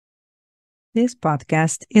This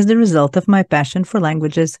podcast is the result of my passion for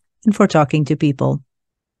languages and for talking to people.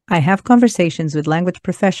 I have conversations with language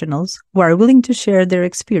professionals who are willing to share their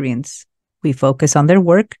experience. We focus on their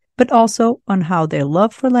work, but also on how their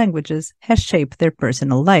love for languages has shaped their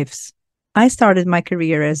personal lives. I started my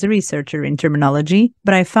career as a researcher in terminology,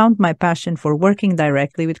 but I found my passion for working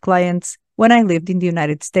directly with clients when I lived in the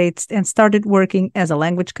United States and started working as a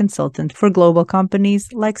language consultant for global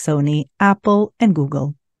companies like Sony, Apple, and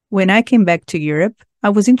Google. When I came back to Europe, I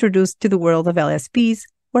was introduced to the world of LSPs,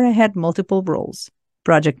 where I had multiple roles: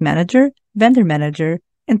 project manager, vendor manager,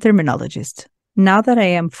 and terminologist. Now that I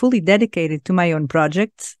am fully dedicated to my own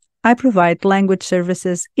projects, I provide language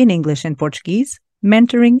services in English and Portuguese,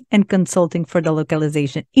 mentoring and consulting for the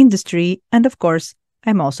localization industry, and of course,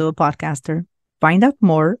 I'm also a podcaster. Find out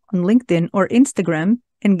more on LinkedIn or Instagram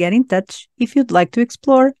and get in touch if you'd like to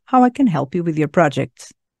explore how I can help you with your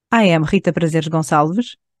projects. I am Rita Prazeres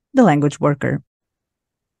Gonçalves, the language worker.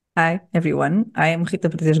 Hi, everyone. I am Rita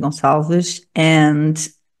Prazeres Gonçalves, and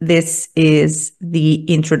this is the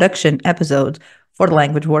introduction episode for the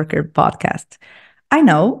Language Worker podcast. I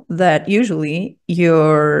know that usually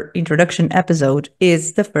your introduction episode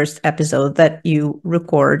is the first episode that you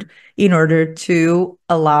record in order to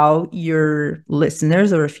allow your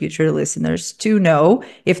listeners or future listeners to know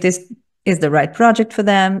if this is the right project for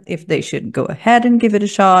them, if they should go ahead and give it a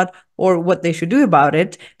shot, or what they should do about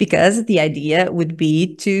it, because the idea would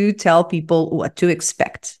be to tell people what to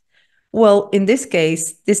expect. Well, in this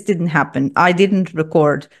case, this didn't happen. I didn't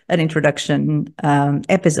record an introduction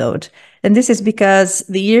episode. And this is because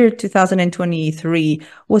the year 2023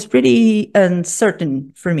 was pretty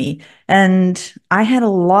uncertain for me. And I had a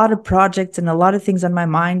lot of projects and a lot of things on my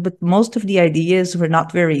mind, but most of the ideas were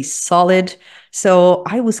not very solid. So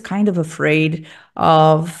I was kind of afraid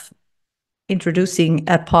of introducing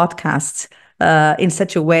a podcast in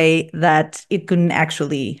such a way that it couldn't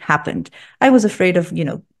actually happen. I was afraid of,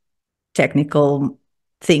 technical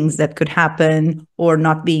things that could happen, or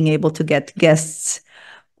not being able to get guests,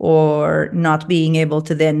 or not being able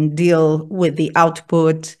to then deal with the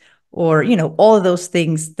output, or all of those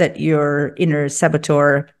things that your inner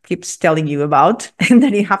saboteur keeps telling you about, and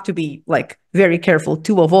then you have to be like very careful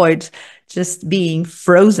to avoid just being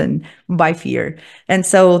frozen by fear. And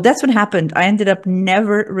so that's what happened. I ended up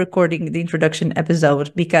never recording the introduction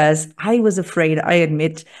episode because I was afraid, I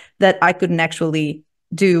admit, that I couldn't actually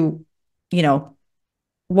do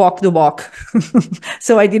walk the walk.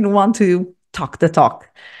 So I didn't want to talk the talk.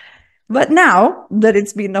 But now that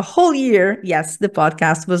it's been a whole year, yes, the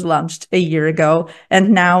podcast was launched a year ago,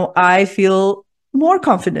 and now I feel more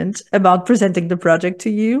confident about presenting the project to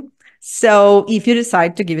you. So if you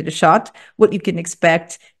decide to give it a shot, what you can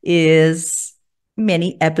expect is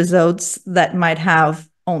many episodes that might have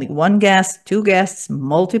only one guest, two guests,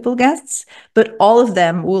 multiple guests, but all of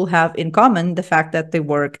them will have in common the fact that they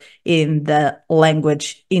work in the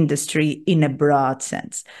language industry in a broad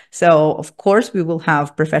sense. So, of course, we will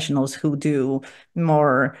have professionals who do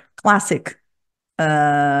more classic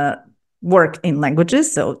work in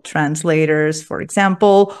languages, so translators, for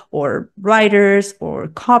example, or writers or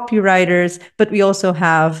copywriters, but we also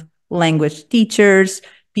have language teachers,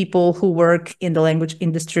 people who work in the language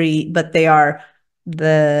industry, but they are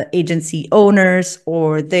the agency owners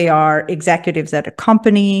or they are executives at a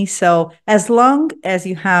company. So as long as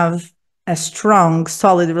you have a strong,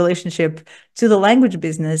 solid relationship to the language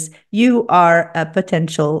business, you are a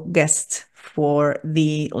potential guest for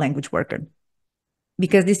the language worker.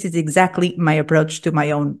 Because this is exactly my approach to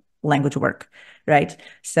my own language work, right?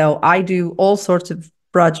 So I do all sorts of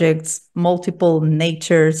projects, multiple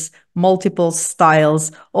natures, multiple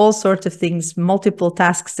styles, all sorts of things, multiple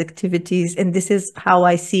tasks, activities. And this is how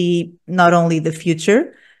I see not only the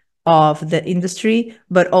future of the industry,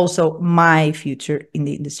 but also my future in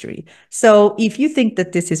the industry. So if you think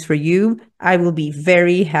that this is for you, I will be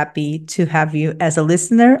very happy to have you as a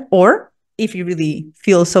listener, or if you really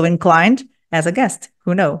feel so inclined, as a guest,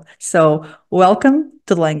 who knows? So welcome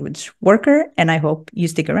to the Language Worker, and I hope you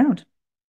stick around.